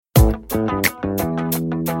Good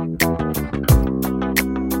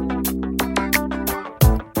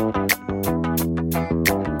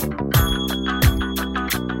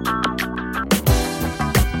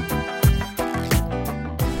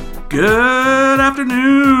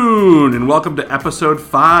afternoon, and welcome to episode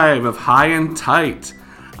 5 of High and Tight.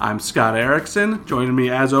 I'm Scott Erickson. Joining me,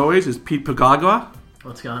 as always, is Pete Pagagua.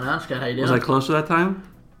 What's going on, Scott? How you doing? Was I close to that time?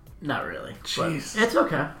 Not really. Jeez. It's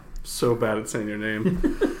okay. So bad at saying your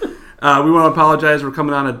name. We want to apologize. We're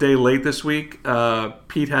coming on a day late this week.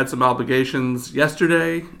 Pete had some obligations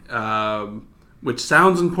yesterday, which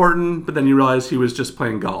sounds important, but then you realize he was just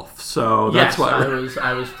playing golf. So that's why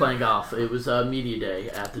I was playing golf. It was media day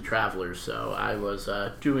at the Travelers, so I was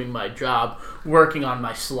doing my job, working on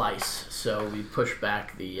my slice. So we pushed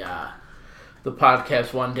back the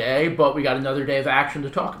podcast one day, but we got another day of action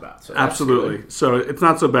to talk about. So absolutely. So it's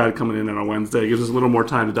not so bad coming in on a Wednesday. It gives us a little more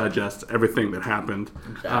time to digest everything that happened.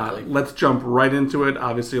 Exactly. Let's jump right into it.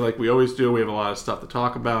 Obviously, like we always do, we have a lot of stuff to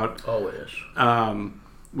talk about. Always.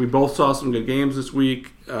 We both saw some good games this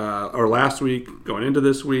week, or last week, going into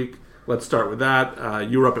this week. Let's start with that.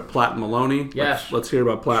 You were up at Platt and Maloney. Yes. Let's hear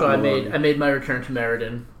about Platt and Maloney. I made my return to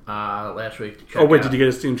Meriden last week to check out. Did you get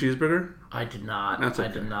a steamed cheeseburger? I did not. That's okay.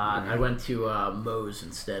 I did not. I went to Moe's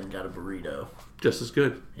instead and got a burrito. Just as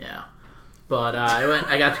good. Yeah. But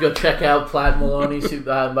I got to go check out Platt and Maloney,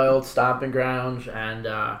 my old stomping grounds, and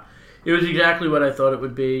it was exactly what I thought it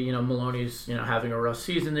would be. You know, Maloney's having a rough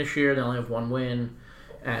season this year. They only have one win.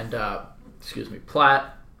 And,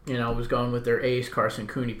 Platt, was going with their ace, Carson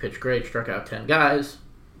Cooney, pitched great, struck out 10 guys.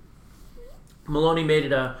 Maloney made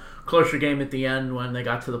it a closer game at the end when they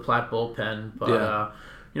got to the Platt bullpen. But,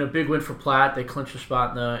 big win for Platt. They clinched a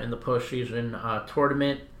spot in the postseason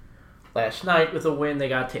tournament last night with a win. They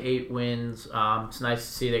got to 8 wins. It's nice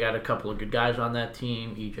to see they got a couple of good guys on that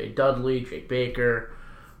team, E.J. Dudley, Jake Baker.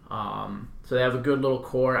 So they have a good little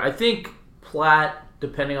core. I think Platt,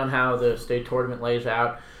 depending on how the state tournament lays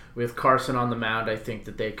out, with Carson on the mound, I think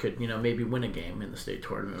that they could, maybe win a game in the state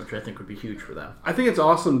tournament, which I think would be huge for them. I think it's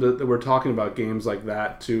awesome that we're talking about games like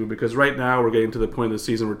that, too, because right now we're getting to the point of the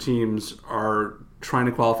season where teams are trying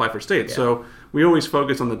to qualify for state. Yeah. So we always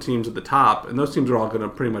focus on the teams at the top, and those teams are all going to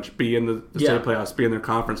pretty much be in the state playoffs, be in their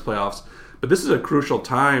conference playoffs. But this is a crucial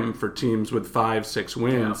time for teams with 5-6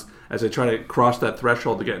 wins as they try to cross that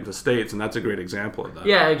threshold to get into states, and that's a great example of that.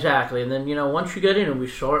 Yeah, exactly. And then, once you get in, and we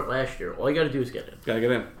saw it last year, all you got to do is get in. Got to get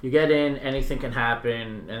in. You get in, anything can happen,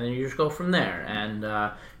 and then you just go from there. And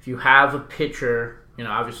if you have a pitcher,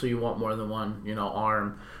 obviously you want more than one,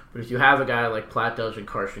 arm. But if you have a guy like Platt does and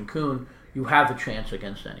Carson Kuhn, you have a chance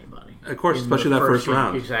against anybody. Of course, especially that first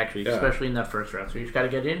round. Exactly, especially in that first round. So you just got to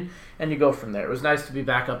get in, and you go from there. It was nice to be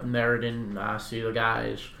back up in Meriden, see the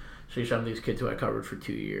guys, see some of these kids who I covered for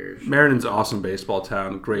 2 years. Meriden's an awesome baseball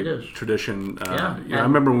town, great tradition. I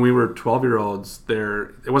remember when we were 12-year-olds,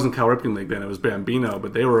 it wasn't Cal Ripken League then, it was Bambino,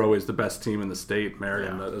 but they were always the best team in the state.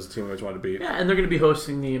 Meriden, that was a team I always wanted to beat. Yeah, and they're going to be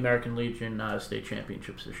hosting the American Legion state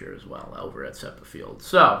championships this year as well, over at SEPA Field.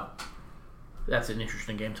 So that's an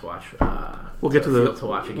interesting game to watch. We'll get to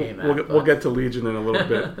watch a game. We'll get to Legion in a little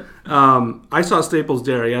bit. I saw Staples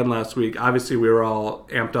Darien last week. Obviously, we were all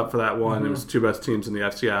amped up for that one. Mm-hmm. It was the two best teams in the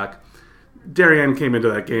FCIAC. Darien came into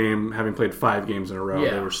that game having played 5 games in a row.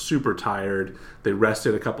 Yeah. They were super tired. They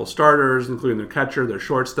rested a couple starters, including their catcher, their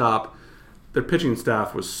shortstop. Their pitching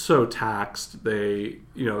staff was so taxed. It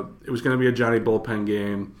was going to be a Johnny bullpen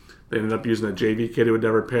game. They ended up using a JV kid who had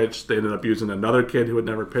never pitched. They ended up using another kid who had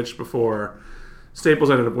never pitched before. Staples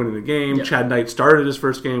ended up winning the game. Yep. Chad Knight started his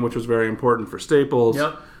first game, which was very important for Staples.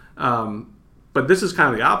 Yep. But this is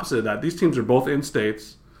kind of the opposite of that. These teams are both in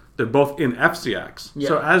states. They're both in FCIACs. Yep.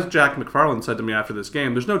 So as Jack McFarland said to me after this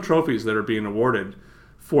game, there's no trophies that are being awarded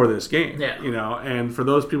for this game. Yeah. And for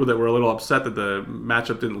those people that were a little upset that the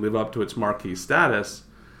matchup didn't live up to its marquee status,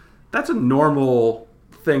 that's a normal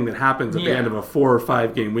thing that happens at the end of a 4 or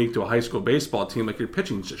 5 game week to a high school baseball team. Like, your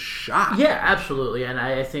pitching's just shot. Yeah, absolutely. And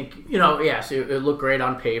I think so it looked great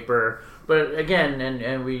on paper, but again,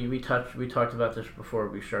 and we talked about this before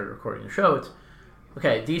we started recording the show. It's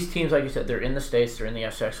okay, these teams, like you said, they're in the States, they're in the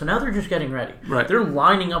FCIAC, so now they're just getting ready. Right. They're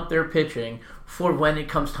lining up their pitching for when it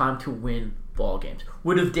comes time to win ball games.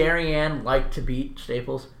 Would have Darien liked to beat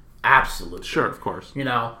Staples? Absolutely. Sure, of course.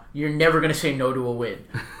 You're never going to say no to a win.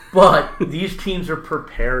 But these teams are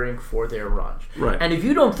preparing for their runs. Right. And if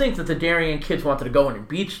you don't think that the Darien kids wanted to go in and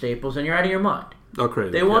beat Staples, then you're out of your mind. Oh,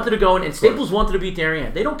 crazy. They wanted to go in, and Staples wanted to beat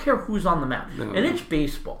Darien. They don't care who's on the mound. No. And it's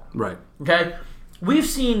baseball. Right. Okay? We've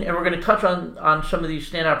seen, and we're going to touch on some of these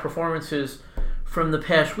standout performances from the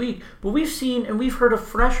past week, but we've seen and we've heard of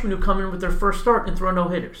freshmen who come in with their first start and throw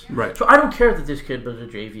no-hitters. Right. So I don't care that this kid was a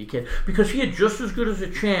JV kid because he had just as good as a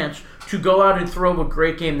chance to go out and throw a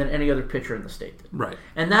great game than any other pitcher in the state did. Right.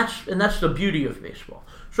 And that's the beauty of baseball.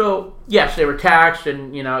 So yes, they were taxed,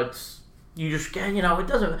 and it's you just it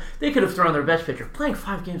doesn't. They could have thrown their best pitcher. Playing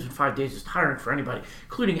 5 games in 5 days is tiring for anybody,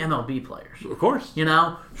 including MLB players. Of course.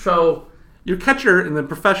 So. Your catcher in the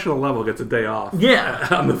professional level gets a day off. Yeah,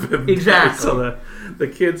 on the 5th exactly. day. So the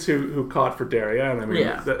kids who caught for Darien,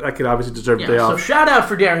 that kid obviously deserved a day off. So shout out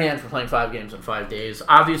for Darien for playing 5 games in 5 days.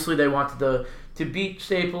 Obviously, they wanted to beat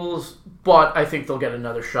Staples, but I think they'll get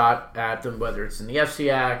another shot at them, whether it's in the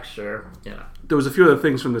FCX or There was a few other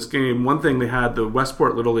things from this game. One thing, they had the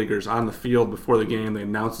Westport Little Leaguers on the field before the game. They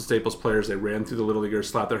announced the Staples players. They ran through the Little Leaguers,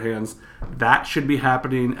 slapped their hands. That should be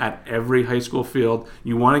happening at every high school field.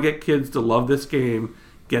 You want to get kids to love this game.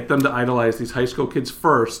 Get them to idolize these high school kids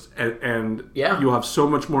first, and you'll have so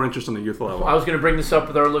much more interest on the youth level. Well, I was going to bring this up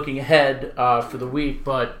with our looking ahead for the week,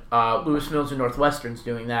 but Lewis Mills and Northwestern's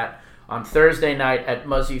doing that on Thursday night at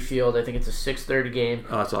Muzzy Field. I think it's a 6:30 game.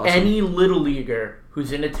 Oh, that's awesome. Any Little Leaguer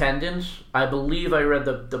who's in attendance, I believe I read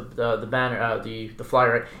the banner, the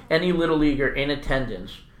flyer right. Any Little Leaguer in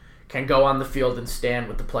attendance can go on the field and stand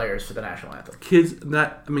with the players for the national anthem.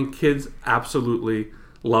 Kids absolutely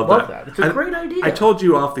love that. It's a great idea. I told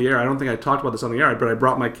you off the air. I don't think I talked about this on the air, but I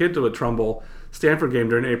brought my kid to a Trumbull Stanford game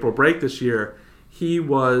during April break this year. He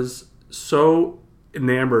was so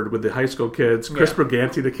enamored with the high school kids. Chris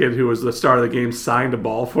Briganti, the kid who was the star of the game, signed a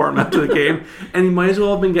ball for him after the game, and he might as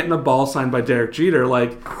well have been getting a ball signed by Derek Jeter.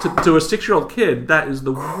 Like, to a 6-year-old kid, that is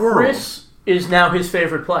the world. Chris is now his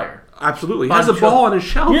favorite player. Absolutely. He has a ball on his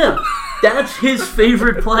shelf. Yeah, that's his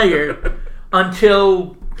favorite player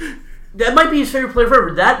until... That might be his favorite player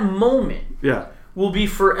forever. That moment will be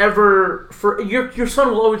forever. Your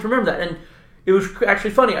son will always remember that. And it was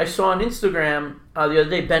actually funny. I saw on Instagram the other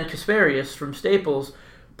day, Ben Kasparius from Staples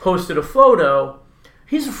posted a photo.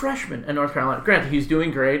 He's a freshman in North Carolina. Granted, he's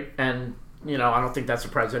doing great, and I don't think that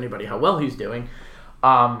surprised anybody how well he's doing.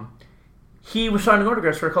 He was signing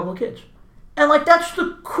autographs for a couple of kids. And, that's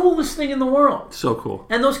the coolest thing in the world. So cool.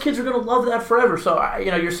 And those kids are going to love that forever. So,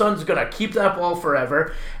 your son's going to keep that ball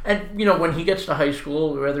forever. And, when he gets to high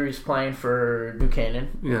school, whether he's playing for New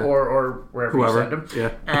Canaan or wherever you send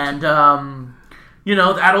him. And,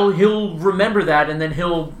 he'll remember that, and then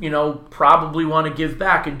he'll, probably want to give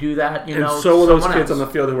back and do that, And so will those kids on the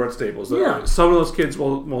field who are at Staples. Yeah. Some of those kids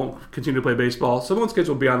won't continue to play baseball. Some of those kids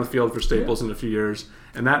will be on the field for Staples in a few years.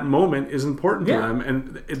 And that moment is important to them,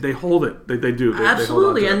 and they hold it. They do.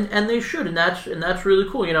 Absolutely, and they should, and that's really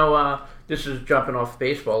cool. This is jumping off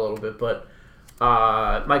baseball a little bit, but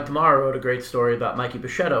Mike DeMara wrote a great story about Mikey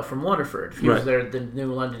Bichette from Waterford. He was the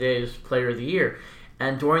New London Days Player of the Year,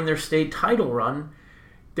 and during their state title run,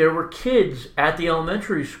 there were kids at the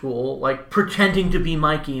elementary school pretending to be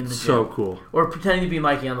Mikey in the gym. So cool. Or pretending to be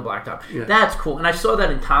Mikey on the blacktop. Yeah. That's cool. And I saw that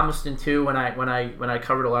in Thomaston too when I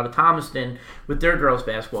covered a lot of Thomaston with their girls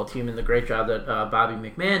basketball team, and the great job that Bobby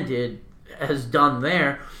McMahon has done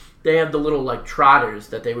there. They have the little trotters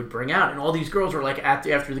that they would bring out, and all these girls are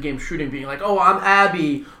after the game shooting, being like, "Oh, I'm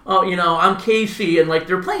Abby. Oh, I'm Casey," and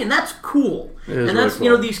they're playing. That's cool. And that's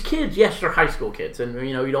really cool. These kids. Yes, they're high school kids, and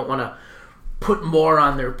you don't want to put more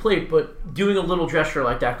on their plate, but doing a little gesture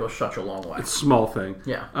like that goes such a long way. It's a small thing.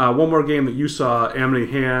 Yeah. One more game that you saw,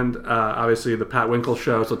 Amity Hand, obviously the Pat Winkle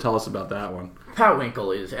show, so tell us about that one. Pat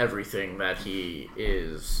Winkle is everything that he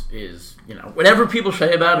is, whatever people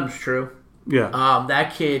say about him is true. Yeah.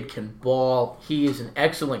 That kid can ball. He is an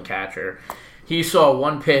excellent catcher. He saw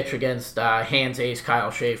one pitch against Hands ace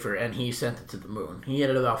Kyle Schaefer, and he sent it to the moon. He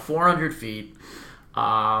hit it about 400 feet.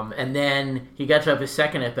 And then he gets up his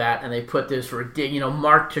second at bat, and they put this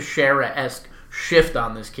Mark Teixeira-esque shift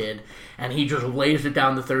on this kid, and he just lays it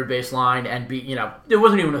down the third base line, and there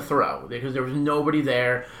wasn't even a throw because there was nobody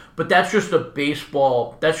there. But that's just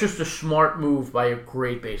a smart move by a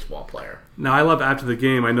great baseball player. Now, I love after the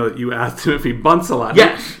game, I know that you asked him if he bunts a lot.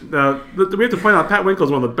 Yes. We have to point out, Pat Winkle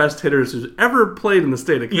is one of the best hitters who's ever played in the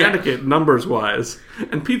state of Connecticut, numbers-wise.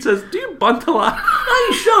 And Pete says, do you bunt a lot?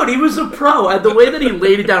 He showed. He was a pro. The way that he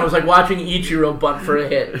laid it down was like watching Ichiro bunt for a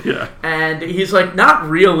hit. Yeah. And he's like, not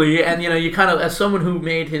really. And, you kind of, as someone who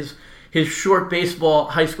made his short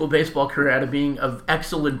high school baseball career out of being an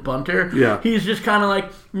excellent bunter, he's just kind of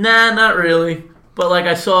like, nah, not really. But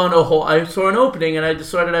I saw an opening, and I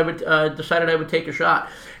decided I would take a shot.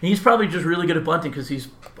 And he's probably just really good at bunting because he's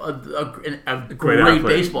a great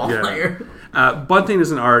baseball player. Bunting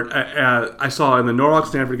is an art. I saw in the Norwalk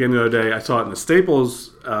Stanford game the other day. I saw it in the Staples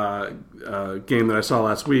game that I saw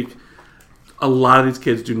last week. a lot of these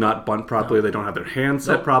kids do not bunt properly. They don't have their hands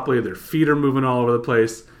set properly. Their feet are moving all over the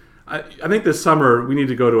place. I think this summer we need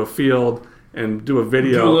to go to a field and do a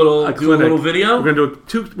video. Do a little video? We're going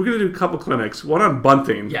to do a couple clinics. One on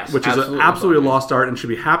bunting, which is absolutely a lost art and should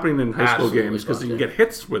be happening in high school games because you can get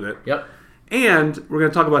hits with it. Yep. And we're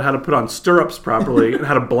going to talk about how to put on stirrups properly and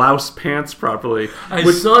how to blouse pants properly. I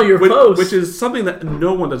saw your post. Which is something that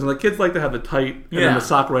no one does. And the kids like to have the tight and then the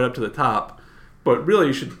sock right up to the top. But really,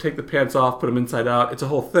 you should take the pants off, put them inside out. It's a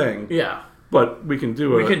whole thing. Yeah. But we can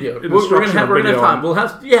do it. We can do it. We're going to have time. We'll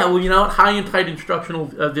have, you know what? High and tight instructional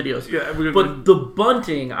videos. Yeah. But the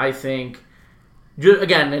bunting, I think...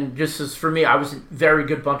 Again, and just as for me, I was a very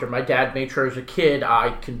good bunter. My dad made sure as a kid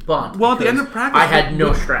I can bunt. Well, at the end of practice, I had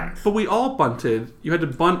no strength. But we all bunted. You had to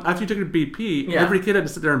bunt after you took a BP. Yeah. Every kid had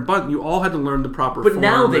to sit there and bunt. You all had to learn the proper form. But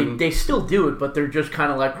now they still do it, but they're just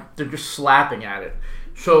kind of like they're just slapping at it.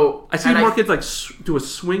 So I see more kids like do a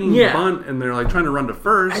swinging bunt, and they're like trying to run to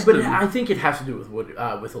first. But I think it has to do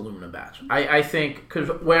with aluminum bats. I think because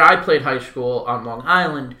where I played high school on Long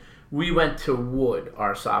Island. We went to Wood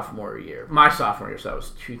our sophomore year. My sophomore year, so that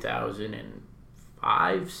was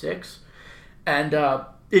 2005, 6. And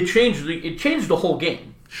it changed the whole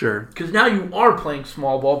game. Sure. Because now you are playing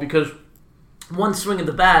small ball because one swing of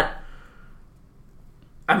the bat,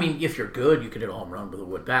 I mean, if you're good, you could hit a home run with a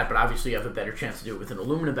wood bat, but obviously you have a better chance to do it with an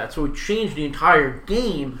aluminum bat. So it changed the entire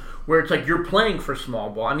game where it's like you're playing for small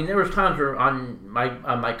ball. I mean, there was times where on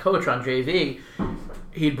my coach on JV,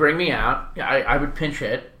 he'd bring me out. I would pinch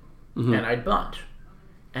hit. Mm-hmm. And I'd bunt,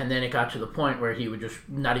 and then it got to the point where he would just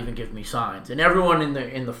not even give me signs, and everyone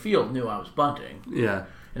in the field knew I was bunting. Yeah.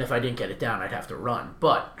 And if I didn't get it down, I'd have to run.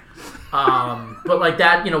 But like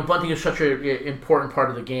that, bunting is such an important part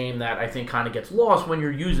of the game that I think kind of gets lost when you're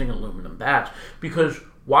using aluminum bats. Because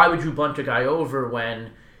why would you bunt a guy over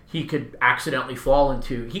when he could accidentally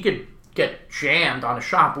he could get jammed on a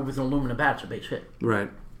shot, but with an aluminum bat, it's a base hit. Right.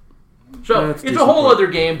 So it's a whole other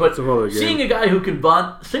game, but seeing a guy who can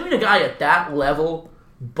bunt, seeing a guy at that level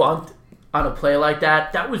bunt on a play like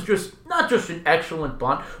that, that was just not just an excellent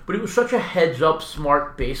bunt, but it was such a heads-up,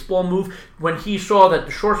 smart baseball move when he saw that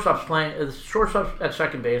the shortstop's at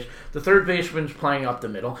second base, the third baseman's playing up the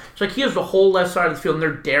middle. It's like he has the whole left side of the field, and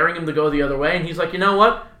they're daring him to go the other way, and he's like, you know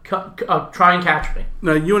what? Try and catch me.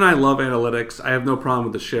 Now, you and I love analytics. I have no problem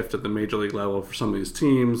with the shift at the major league level for some of these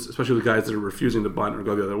teams, especially the guys that are refusing to bunt or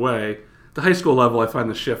go the other way. The high school level, I find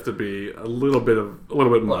the shift to be a little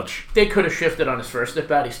bit much. They could have shifted on his first at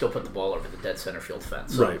bat. He still put the ball over the dead center field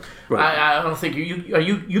fence. So right. I don't think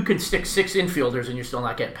you can stick 6 infielders and you're still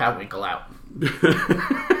not getting Padwinkle out.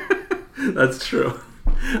 That's true.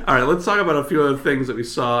 All right, let's talk about a few other things that we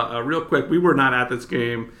saw real quick. We were not at this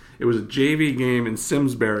game. It was a JV game in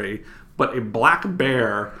Simsbury, but a black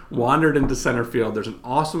bear wandered into center field. There's an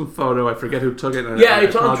awesome photo. I forget who took it.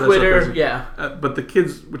 It's on Twitter. But the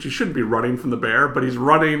kids, which you shouldn't be running from the bear, but he's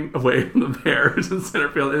running away from the bear who's in center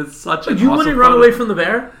field. It's such an awesome photo. You wouldn't run away from the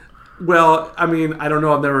bear? Well, I mean, I don't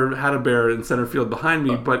know. I've never had a bear in center field behind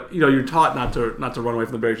me, but you're taught not to run away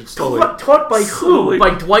from the bear. You should slowly. Taught by who?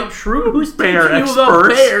 By Dwight Schrute? Who's bear teaching experts, you about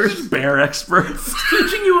bears? Bear experts.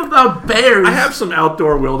 Teaching you about bears. I have some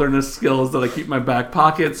outdoor wilderness skills that I keep in my back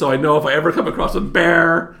pocket, so I know if I ever come across a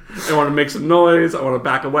bear, I want to make some noise. I want to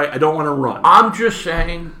back away. I don't want to run. I'm just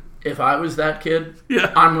saying, if I was that kid,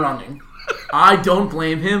 I'm running. I don't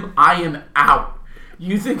blame him. I am out.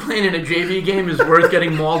 You think playing in a JV game is worth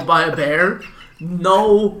getting mauled by a bear?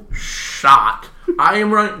 No shot. I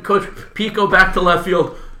am running. Coach Pico back to left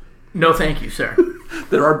field. No, thank you, sir.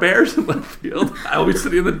 There are bears in left field. I'll be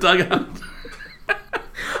sitting in the dugout.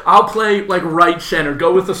 I'll play like right center.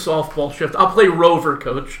 Go with the softball shift. I'll play rover,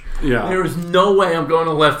 coach. Yeah. There is no way I'm going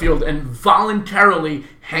to left field and voluntarily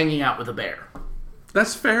hanging out with a bear.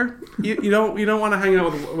 That's fair. You don't want to hang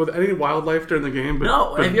out with any wildlife during the game. But,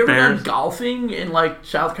 no. But have you ever gone golfing in like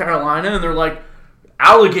South Carolina and they're like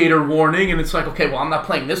alligator warning and it's like, okay, well, I'm not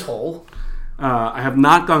playing this hole. I have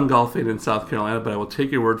not gone golfing in South Carolina, but I will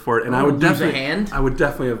take your word for it. And I would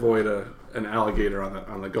definitely avoid an alligator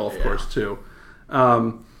on the golf course too.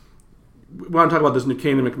 We want to talk about this New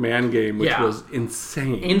Canaan McMahon game, which was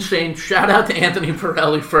insane. Insane. Shout out to Anthony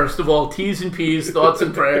Pirelli, first of all. T's and P's, thoughts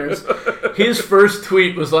and prayers. His first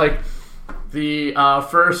tweet was like, the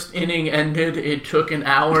first inning ended, it took an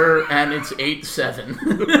hour, and it's 8-7.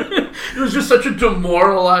 It was just such a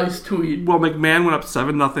demoralized tweet. Well, McMahon went up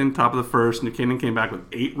 7-0, top of the first. New Canaan came back with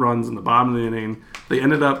 8 runs in the bottom of the inning. They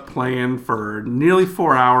ended up playing for nearly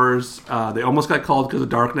 4 hours. They almost got called because of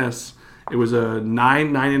darkness. It was a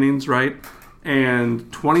 9 innings, right? And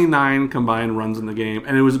 29 combined runs in the game.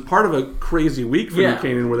 And it was part of a crazy week for New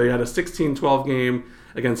Canaan where they had a 16-12 game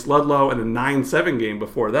against Ludlow and a 9-7 game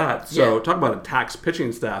before that. So talk about a taxed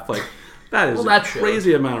pitching staff. Like, that is a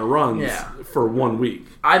crazy amount of runs for 1 week.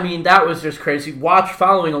 I mean, that was just crazy.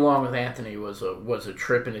 Following along with Anthony was a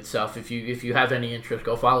trip in itself. If you have any interest,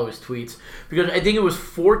 go follow his tweets, because I think it was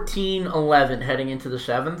 14-11 heading into the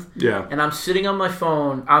 7th. Yeah. And I'm sitting on my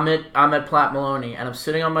phone. I'm at Platt Maloney, and I'm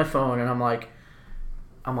sitting on my phone, and I'm like,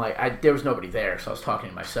 there was nobody there, so I was talking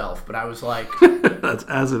to myself. But I was like, that's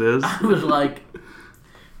as it is. I was like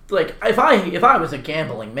if I was a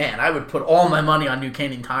gambling man, I would put all my money on New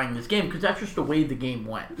Canaan tying this game, because that's just the way the game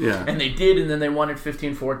went. Yeah. And they did, and then they won it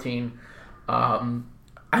 15-14.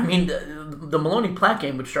 I mean, the Maloney Platt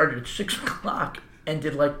game, which started at 6 o'clock,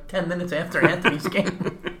 ended like 10 minutes after Anthony's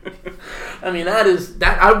game. I mean,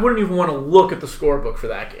 I wouldn't even want to look at the scorebook for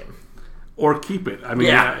that game. Or keep it. I mean,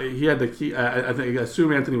 he had to keep. I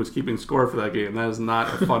assume Anthony was keeping score for that game. That is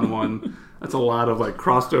not a fun one. That's a lot of like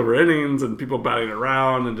crossed over innings and people batting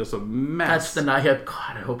around and just a mess. That's the night.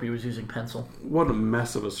 God, I hope he was using pencil. What a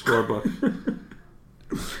mess of a scorebook.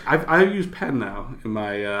 I use pen now in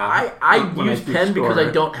my. I use pen because I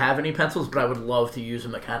don't have any pencils, but I would love to use a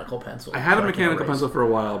mechanical pencil. I had a mechanical pencil for a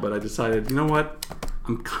while, but I decided, you know what?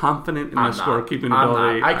 I'm confident in my scorekeeping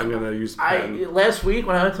ability. I'm going to use pen. Last week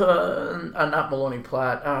when I went to not Maloney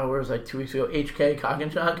Platt, where was I 2 weeks ago? HK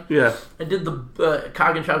Coggins. Yeah. I did the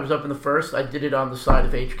Coggins was up in the first. I did it on the side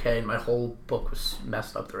of HK, and my whole book was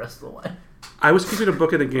messed up the rest of the way. I was keeping a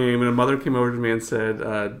book at a game, and a mother came over to me and said,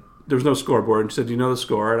 there was no scoreboard. And she said, do you know the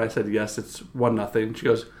score? And I said, yes, it's 1-0. She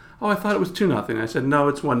goes, oh, I thought it was 2-0. I said, no,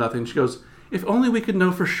 it's 1-0. She goes, if only we could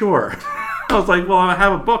know for sure. I was like, well, I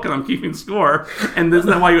have a book and I'm keeping score. And isn't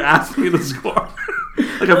that why you asked me the score?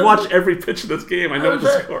 Like, I've watched every pitch of this game. I know what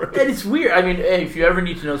the score is. And it's weird. I mean, if you ever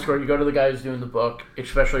need to know the score, you go to the guy who's doing the book,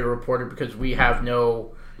 especially a reporter, because we have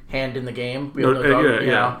no hand in the game. We have no dog, you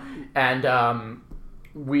know? And I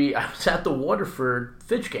was at the Waterford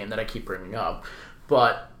Fitch game that I keep bringing up.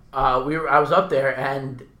 But I was up there,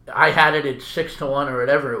 and I had it at 6-1 or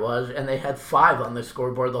whatever it was, and they had 5 on the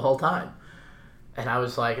scoreboard the whole time. And I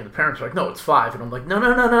was like, and the parents were like, no, it's 5. And I'm like,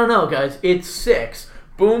 no, guys, it's 6.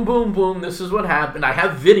 Boom, boom, boom, this is what happened. I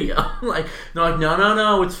have video. Like, they're like,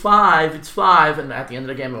 no, it's 5, it's 5. And at the end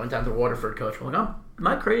of the game, I went down to the Waterford coach. I'm like, oh, am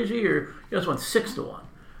I crazy? Or you just went 6-1.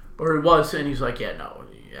 Or it was, and he's like, yeah,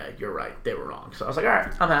 you're right. They were wrong. So I was like, all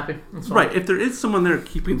right, I'm happy. Right, if there is someone there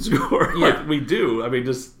keeping score, like we do, I mean,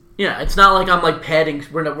 just... Yeah, it's not like I'm like padding.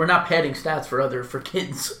 We're not padding stats for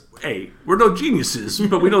kids. Hey, we're no geniuses,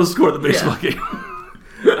 but we know the score of the baseball game.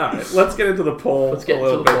 All right, let's get into the poll a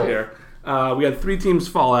little bit here. We had 3 teams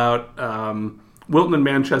fall out. Wilton and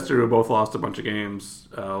Manchester, who both lost a bunch of games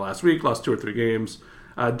last week, lost 2 or 3 games.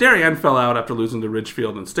 Darien fell out after losing to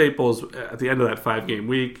Ridgefield and Staples at the end of that 5-game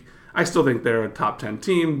week. I still think they're a top 10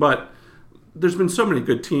 team, but there's been so many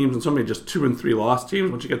good teams and so many just 2 and 3 loss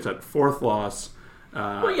teams. Once you get to that 4th loss...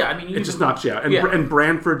 it just knocks you out. And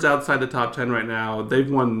Brantford's outside the top 10 right now. They've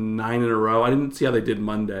won 9 in a row. I didn't see how they did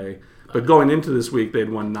Monday. But going into this week, they'd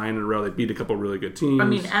won 9 in a row. They beat a couple really good teams. I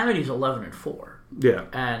mean, Amity's 11-4. Yeah.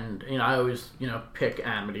 And, I always, pick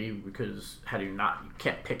Amity because you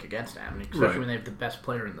can't pick against Amity, especially when they have the best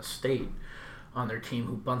player in the state on their team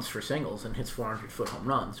who bunts for singles and hits 400-foot home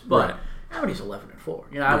runs. But Amity's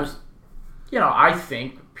 11-4. I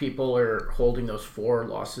think people are holding those 4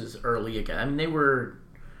 losses early again. I mean, they were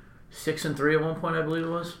 6-3 at one point, I believe it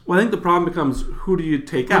was. Well, I think the problem becomes, who do you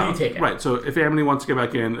take out? Right, so if Amity wants to get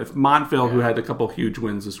back in, if Montville, who had a couple huge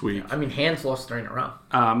wins this week. I mean, Hands lost 3 in a row.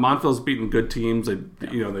 Montville's beaten good teams. They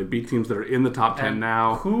beat teams that are in the top 10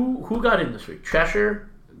 now. Who got in this week? Cheshire?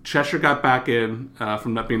 Cheshire got back in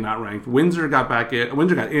from not being not ranked. Windsor got back in.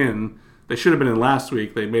 Windsor got in. They should have been in last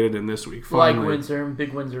week. They made it in this week. Finally. Like Windsor,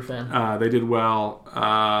 big Windsor fan. They did well,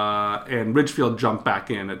 and Ridgefield jumped back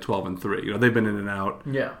in at 12-3. They've been in and out.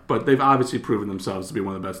 Yeah, but they've obviously proven themselves to be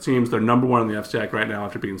one of the best teams. They're number 1 in the FCIAC right now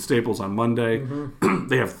after beating Staples on Monday. Mm-hmm.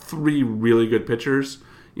 They have 3 really good pitchers.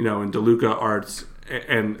 In DeLuca, Arts,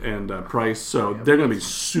 and Price. So they're going to be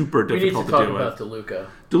super difficult to deal with. We need to talk about DeLuca.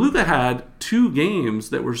 DeLuca had 2 games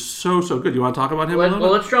that were so good. You want to talk about him a little bit?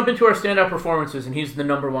 Well, let's jump into our standout performances, and he's the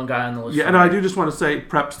number 1 guy on the list. Yeah, and I do just want to say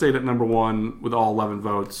Prep stayed at number 1 with all 11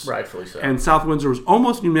 votes. Rightfully so. And South Windsor was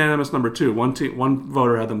almost unanimous number 2. One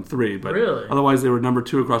voter had them 3, but really? Otherwise they were number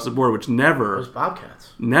 2 across the board, which Those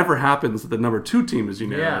Bobcats. never happens that the number 2 team is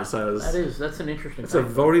unanimous. Yeah, that's an interesting It's a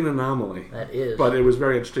voting anomaly. That is. But it was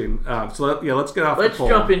very interesting. Let's get off the poll.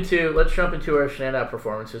 Let's jump into our standout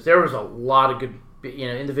performances. There was a lot of good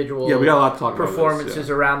individual we got a lot to talk performances about this,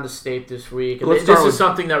 around the state this week. And this is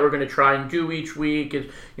something that we're going to try and do each week.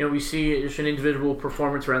 We see it's an individual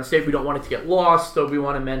performance around the state. We don't want it to get lost, so we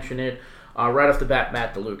want to mention it. Right off the bat,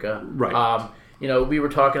 Matt DeLuca. Right. We were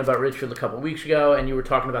talking about Richfield a couple weeks ago, and you were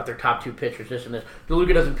talking about their top 2 pitchers, this and this.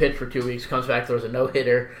 DeLuca doesn't pitch for 2 weeks, comes back, throws a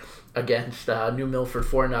no-hitter against New Milford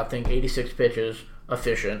 4-0, 86 pitches,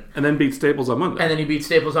 efficient. And then beat Staples on Monday. And then he beat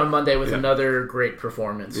Staples on Monday with another great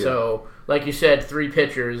performance. Yeah. So, like you said, 3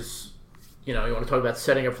 pitchers, you want to talk about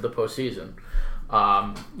setting up for the postseason.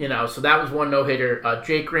 So that was one no-hitter.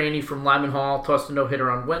 Jake Rainey from Lyman Hall tossed a no-hitter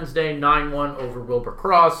on Wednesday, 9-1 over Wilbur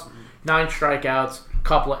Cross, 9 strikeouts.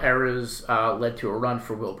 Couple of errors led to a run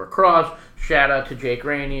for Wilbur Cross. Shout out to Jake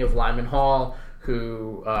Rainey of Lyman Hall,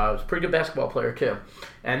 who was a pretty good basketball player too.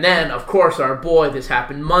 And then, of course, our boy, this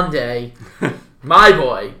happened Monday, my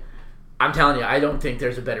boy. I'm telling you, I don't think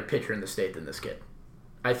there's a better pitcher in the state than this kid.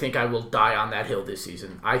 I think I will die on that hill this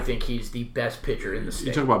season. I think he's the best pitcher in the state.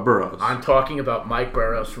 You talking about Burroughs? I'm talking about Mike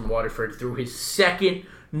Burroughs from Waterford, threw his second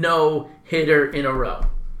no-hitter in a row.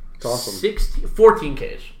 It's awesome. 14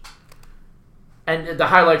 Ks. And the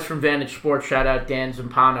highlights from Vantage Sports, shout out Dan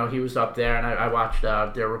Zampano. He was up there, and I watched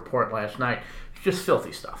their report last night. It's just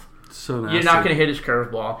filthy stuff. So nasty. You're not going to hit his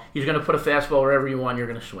curveball. He's going to put a fastball wherever you want. You're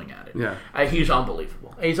going to swing at it. Yeah. He's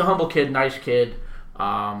unbelievable. He's a humble kid, nice kid,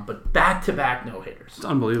 but back-to-back no-hitters. It's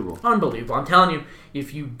unbelievable. Unbelievable. I'm telling you,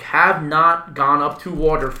 if you have not gone up to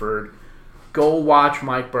Waterford, go watch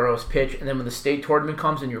Mike Burroughs pitch, and then when the state tournament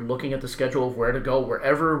comes and you're looking at the schedule of where to go,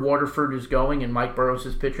 wherever Waterford is going and Mike Burroughs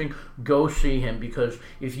is pitching, go see him, because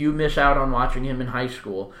if you miss out on watching him in high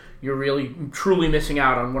school, you're really, truly missing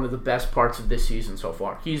out on one of the best parts of this season so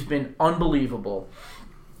far. He's been unbelievable.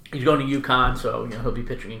 He's going to UConn, so he'll be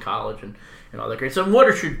pitching in college and all that great. So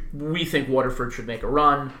we think Waterford should make a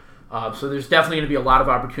run. So there's definitely going to be a lot of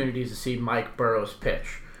opportunities to see Mike Burroughs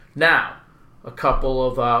pitch. Now, a couple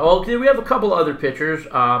of we have a couple other pitchers.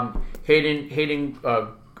 Hayden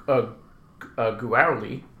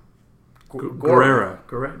Guerrera.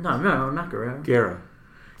 No, not Guerrera. Guerra.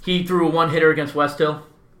 He threw a 1-hitter against West Hill,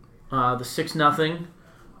 the 6-0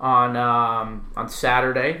 on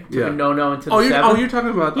Saturday. Took a no-no into the 7th. You're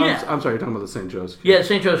talking about. Yeah. I'm sorry, you're talking about the St. Joe's kid. Yeah,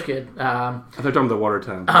 St. Joe's kid. I thought you were talking about the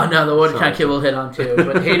Watertown. Oh no, the Watertown kid will hit on too.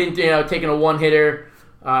 But Hayden, taking a 1-hitter.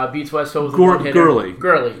 Beats West Hill with a 1-hitter.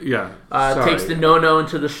 Gurley. Yeah. Takes the no-no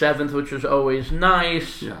into the 7th, which is always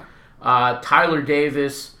nice. Yeah. Tyler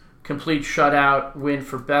Davis, complete shutout win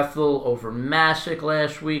for Bethel over Massac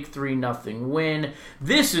last week, 3-0 win.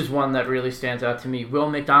 This is one that really stands out to me. Will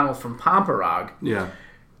McDonald from Pomperog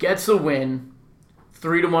gets a win,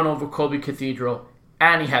 3-1 over Colby Cathedral,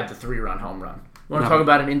 and he had the 3-run home run. Want to talk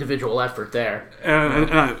about an individual effort there.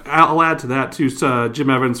 And I'll add to that, too. Jim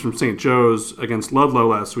Evans from St. Joe's against Ludlow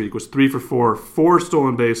last week was 3 for 4, 4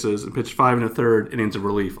 stolen bases, and pitched 5 1/3 innings of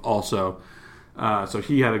relief also. So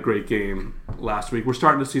he had a great game last week. We're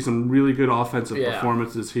starting to see some really good offensive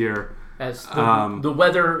performances here. As the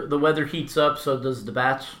weather heats up, so does the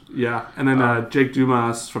bats. Yeah, and then Jake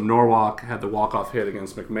Dumas from Norwalk had the walk-off hit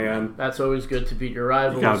against McMahon. That's always good to beat your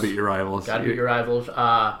rivals. You gotta beat your rivals.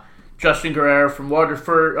 Justin Guerrero from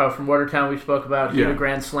Watertown, we spoke about. Hit a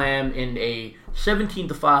grand slam in a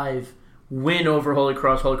 17-5 win over Holy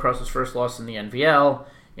Cross. Holy Cross's first loss in the NVL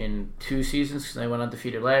in 2 seasons because they went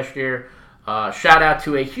undefeated last year. Shout out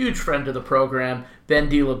to a huge friend of the program, Ben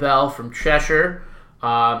DeLaBelle from Cheshire. He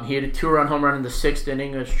had a 2-run home run in the 6th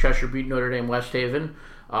inning as Cheshire beat Notre Dame West Haven.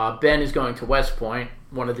 Ben is going to West Point,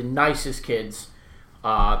 one of the nicest kids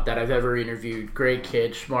that I've ever interviewed. Great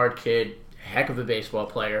kid, smart kid, heck of a baseball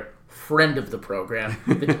player. Friend of the program.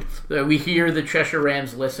 We hear the Cheshire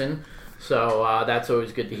Rams listen, so that's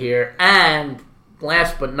always good to hear. And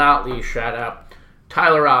last but not least, shout out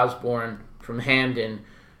Tyler Osborne from Hamden.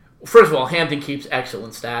 First of all, Hamden keeps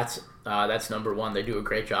excellent stats. That's number one. They do a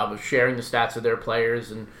great job of sharing the stats of their players,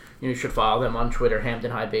 and you should follow them on Twitter,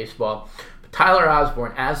 Hamden High Baseball. But Tyler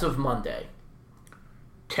Osborne, as of Monday,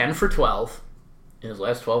 10 for 12 in his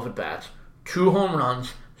last 12 at-bats, 2 home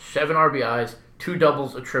runs, 7 RBIs, 2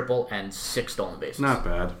 doubles, a triple, and 6 stolen bases. Not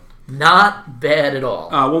bad. Not bad at all.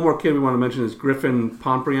 One more kid we want to mention is Griffin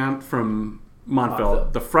Pompriant from Montville,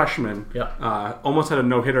 the freshman. Yep. Almost had a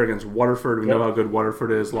no-hitter against Waterford. We know how good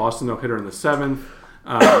Waterford is. Lost a no-hitter in the 7th.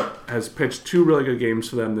 Has pitched 2 really good games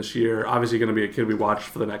for them this year. Obviously going to be a kid we watch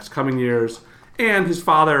for the next coming years. And his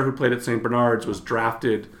father, who played at St. Bernard's, was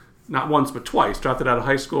drafted not once but twice. Drafted out of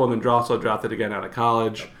high school and then also drafted again out of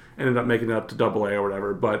college. Ended up making it up to AA or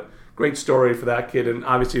whatever. But great story for that kid. And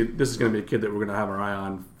obviously this is going to be a kid that we're going to have our eye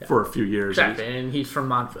on for a few years. Exactly. And he's from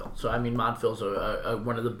Montville. So, I mean, Montville's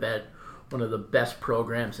one of the best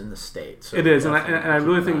programs in the state. So it is, and I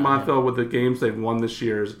really think Montville, with the games they've won this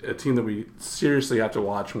year, is a team that we seriously have to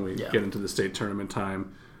watch when we get into the state tournament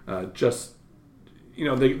time.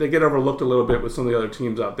 they get overlooked a little bit with some of the other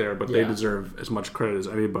teams out there, but they Yeah. deserve as much credit as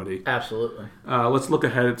anybody. Absolutely. Let's look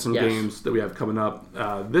ahead at some Yes. games that we have coming up.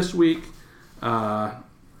 This week,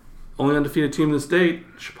 only undefeated team in the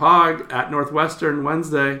state, Chippewa at Northwestern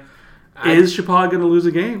Wednesday. Is Chippewa going to lose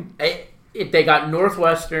a game? They got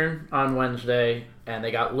Northwestern on Wednesday, and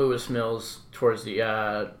they got Lewis Mills towards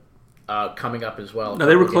the coming up as well. No,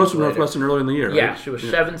 they were close with Northwestern earlier in the year, right? Yeah, she was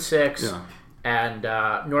 7-6. Yeah. And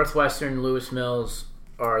Northwestern, Lewis Mills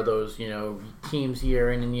are those, teams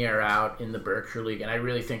year in and year out in the Berkshire League. And I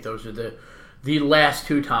really think those are the last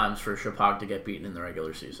two times for Chippewa to get beaten in the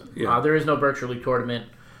regular season. Yeah. There is no Berkshire League tournament.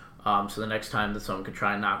 So the next time that someone could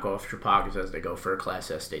try and knock off Chippewa is as they go for a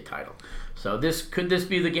Class S state title. So could this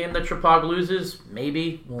be the game that Chippewa loses?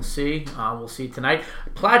 Maybe. We'll see. We'll see tonight.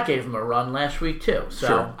 Platt gave them a run last week too. So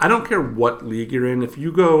Sure. I don't care what league you're in. If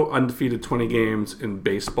you go undefeated 20 games in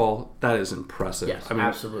baseball, that is impressive. Yes, I mean,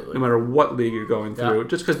 absolutely. No matter what league you're going through. Yeah.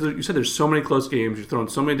 Just because you said there's so many close games, you're throwing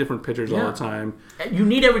so many different pitchers all the time. You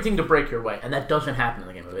need everything to break your way, and that doesn't happen in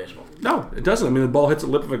the game of baseball. No, it doesn't. I mean, the ball hits a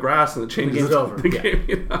lip of the grass and it changes game's over. the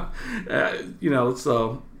game.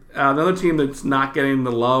 So another team that's not getting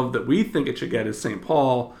the love that we think it should get is St.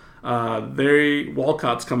 Paul.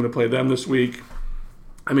 Walcott's coming to play them this week.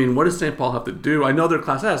 I mean, what does St. Paul have to do? I know they're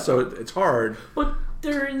Class S, so it's hard. But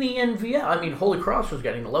they're in the NVL. I mean, Holy Cross was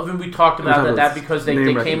getting the love, and we talked about that because they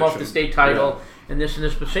came off the state title and this and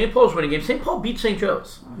this. But St. Paul's winning games. St. Paul beat St.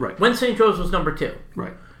 Joe's. Right. When St. Joe's was number 2.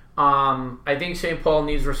 Right. I think St. Paul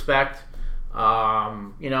needs respect.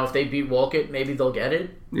 If they beat Wolcott, maybe they'll get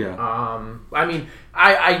it. Yeah. I mean,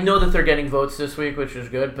 I know that they're getting votes this week, which is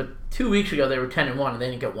good. But 2 weeks ago they were 10-1, and they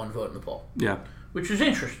didn't get one vote in the poll. Yeah. Which is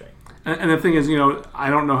interesting. And the thing is, I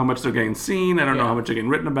don't know how much they're getting seen. I don't know how much they're getting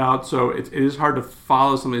written about. So it is hard to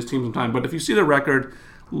follow some of these teams in time. But if you see the record,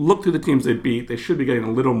 look through the teams they beat. They should be getting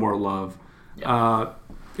a little more love. Yeah.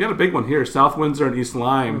 You got a big one here. South Windsor and East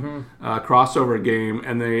Lyme crossover game.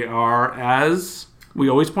 And they are, as we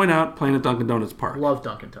always point out, playing at Dunkin' Donuts Park. Love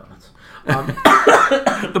Dunkin' Donuts.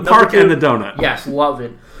 The park and the donut. Yes, love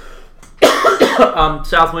it.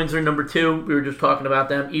 South Windsor, number 2. We were just talking about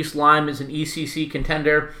them. East Lyme is an ECC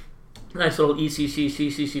contender. Nice little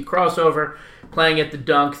ECC-CCC crossover. Playing at the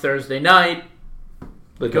Dunk Thursday night.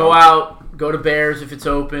 Go out, go to Bears if it's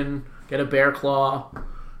open, get a bear claw.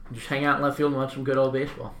 Just hang out in left field and watch some good old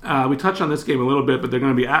baseball. We touched on this game a little bit, but they're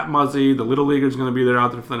going to be at Muzzy. The Little Leaguers are going to be there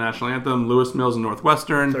out there for the national anthem. Lewis Mills and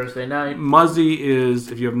Northwestern. Thursday night. Muzzy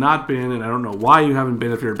is, if you have not been, and I don't know why you haven't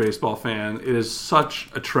been if you're a baseball fan, it is such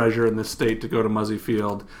a treasure in this state to go to Muzzy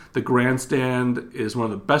Field. The grandstand is one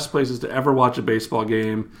of the best places to ever watch a baseball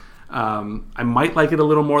game. I might like it a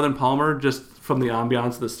little more than Palmer, just from the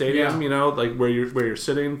ambiance of the stadium, like where you're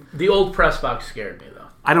sitting. The old press box scared me, though.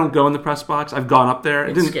 I don't go in the press box. I've gone up there.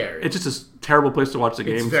 It's scary. It's just a terrible place to watch the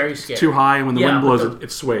game. It's very scary. It's too high, and when the wind blows,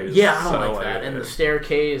 it sways. Yeah, I don't like that. And the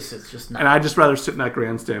staircase, it's just not. And I'd just rather sit in that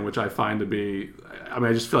grandstand, which I find to be,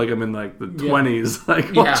 I just feel like I'm in like the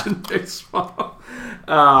 20s, watching baseball.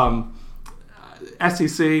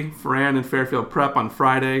 SEC, Foran and Fairfield Prep on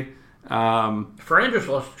Friday. Foran just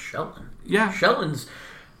lost to Shelton. Yeah. Shelton's...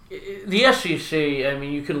 The SEC, I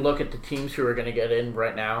mean, you can look at the teams who are going to get in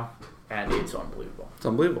right now, and it's unbelievable. It's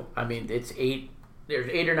unbelievable. I mean, there's 8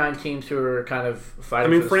 or 9 teams who are kind of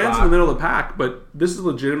fighting for the Fran's spot. in the middle of the pack, but this is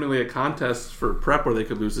legitimately a contest for Prep where they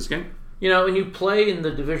could lose this game. When you play in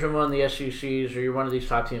the Division I, the SECs, or you're one of these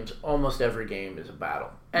top teams, almost every game is a battle.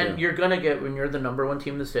 And you're going to get, when you're the number 1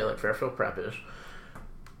 team in the state, like Fairfield Prep is,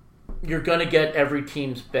 you're going to get every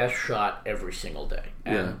team's best shot every single day.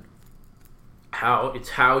 And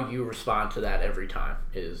how you respond to that every time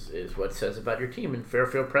is what it says about your team. And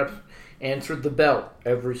Fairfield Prep answered the bell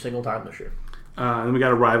every single time this year. And we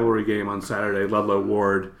got a rivalry game on Saturday, Ludlow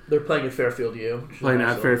Ward. They're playing at Fairfield U. Playing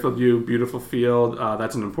at Fairfield U, beautiful field.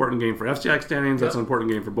 That's an important game for FCX standings. That's an important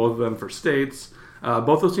game for both of them for states.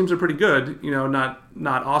 Both those teams are pretty good. Not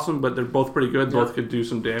awesome, but they're both pretty good. Both could do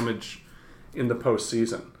some damage in the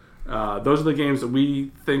postseason. Those are the games that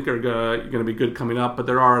we think are going to be good coming up, but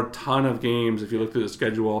there are a ton of games if you look through the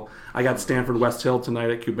schedule. I got Stanford West Hill tonight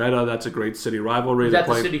at Cubetta. That's a great city rivalry. Is that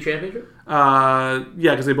the city championship? Yeah,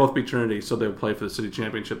 because they both beat Trinity, so they'll play for the city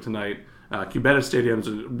championship tonight. Cubetta Stadium is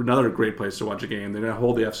another great place to watch a game. They're going to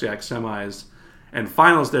hold the FCX semis and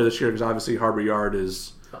finals there this year because obviously Harbor Yard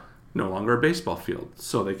is no longer a baseball field,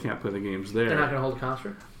 so they can't play the games there. They're not going to hold a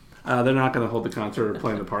concert? They're not going to hold the concert or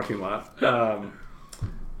play in the parking lot.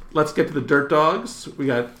 Let's get to the Dirt Dogs. We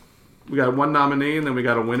got one nominee and then we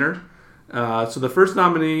got a winner. So the first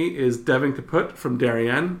nominee is Devin Kaput from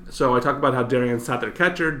Darien. So I talked about how Darien sat their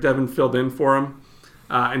catcher. Devin filled in for him.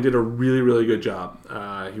 and did a really, really good job.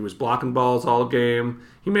 He was blocking balls all game.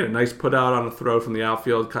 He made a nice put out on a throw from the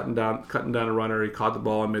outfield, cutting down a runner. He caught the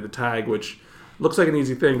ball and made the tag, which looks like an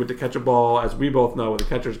easy thing, but to catch a ball, as we both know, with a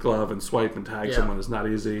catcher's glove and swipe and tag someone is not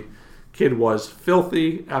easy. Kid was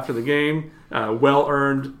filthy after the game.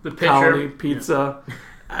 Well-earned Colony pizza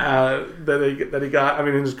that he got. I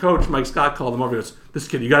mean, his coach, Mike Scott, called him over and goes, this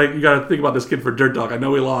kid, you got to think about this kid for Dirt Dog. I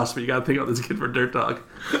know we lost, but you got to think about this kid for Dirt Dog.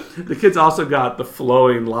 The kid's also got the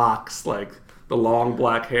flowing locks, like the long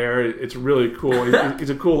black hair. It's really cool. He's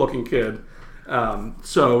a cool-looking kid.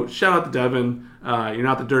 So shout out to Devin. You're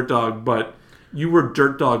not the Dirt Dog, but you were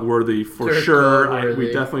Dirt Dog worthy for sure. We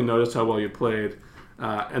definitely noticed how well you played.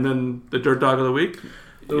 And then the Dirt Dog of the week.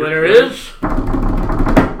 The winner is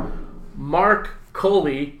Mark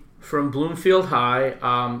Coley from Bloomfield High.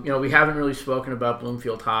 We haven't really spoken about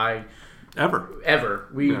Bloomfield High ever.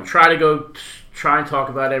 We try and talk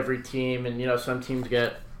about every team, and some teams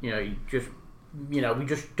get we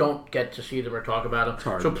just don't get to see them or talk about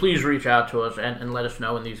them. So please reach out to us and let us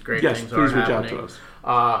know when these great things are happening. Yes, please reach out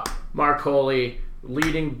to us. Mark Coley,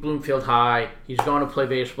 leading Bloomfield High. He's going to play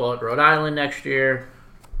baseball at Rhode Island next year,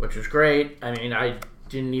 which is great. I mean, I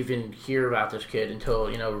didn't even hear about this kid until,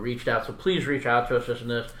 we reached out. So please reach out to us, listen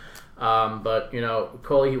to this. But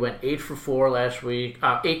Coley, he went 8 for 4 last week.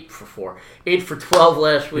 8 for 12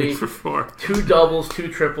 last week. 8 for 4. 2 doubles, 2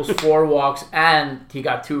 triples, 4 walks, and he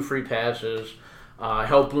got 2 free passes.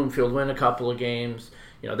 Helped Bloomfield win a couple of games.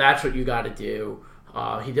 That's what you got to do.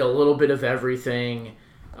 He did a little bit of everything.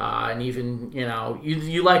 And even,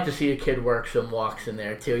 you like to see a kid work some walks in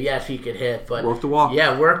there too. Yes, he could hit, but work the walk.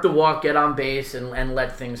 Yeah, work the walk, get on base, and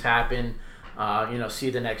let things happen. See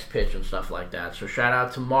the next pitch and stuff like that. So shout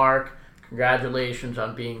out to Mark. Congratulations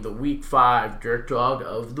on being the Week 5 Dirt Dog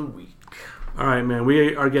of the Week. All right, man.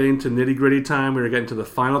 We are getting to nitty-gritty time. We're getting to the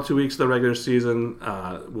final 2 weeks of the regular season.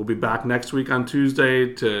 We'll be back next week on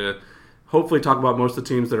Tuesday to hopefully talk about most of the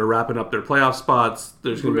teams that are wrapping up their playoff spots.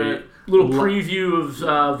 There's going to be a little preview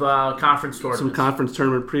of conference tournaments. Some conference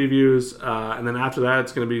tournament previews, and then after that,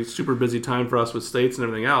 it's going to be a super busy time for us with states and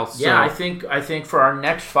everything else. Yeah, so. I think for our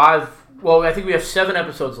next 5. Well, I think we have 7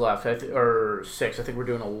 episodes left, or 6. I think we're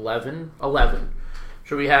doing 11.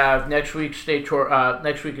 So we have next week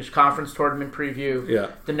next week is conference tournament preview.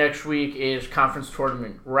 Yeah. The next week is conference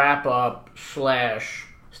tournament wrap up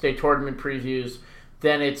 / state tournament previews.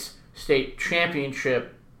 Then it's state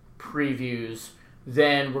championship previews.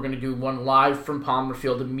 Then we're going to do one live from Palmer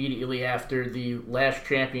Field immediately after the last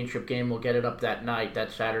championship game. We'll get it up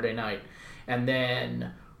that Saturday night, and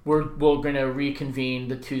then we're going to reconvene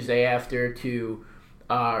the Tuesday after to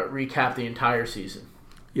recap the entire season.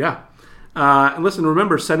 Yeah. And listen,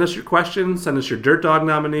 remember, send us your questions, send us your Dirt Dog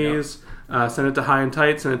nominees, send it to High and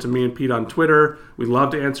Tight, send it to me and Pete on Twitter. We'd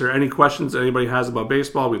love to answer any questions that anybody has about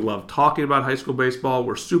baseball. We love talking about high school baseball.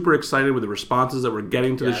 We're super excited with the responses that we're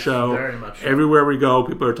getting to the show. Very much so. Everywhere we go,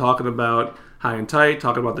 people are talking about High and Tight,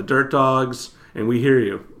 talking about the Dirt Dogs, and we hear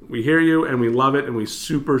you. We hear you, and we love it, and we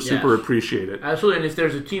super appreciate it. Absolutely, and if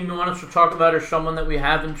there's a team you want us to talk about or someone that we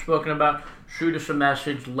haven't spoken about, shoot us a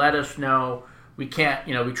message. Let us know. We can't,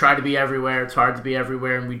 we try to be everywhere. It's hard to be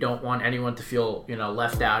everywhere, and we don't want anyone to feel,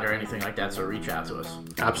 left out or anything like that, so reach out to us.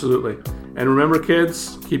 Absolutely. And remember,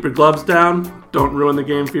 kids, keep your gloves down. Don't ruin the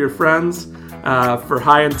game for your friends. For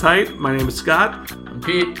High and Tight, my name is Scott. I'm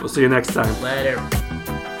Pete. We'll see you next time. Later.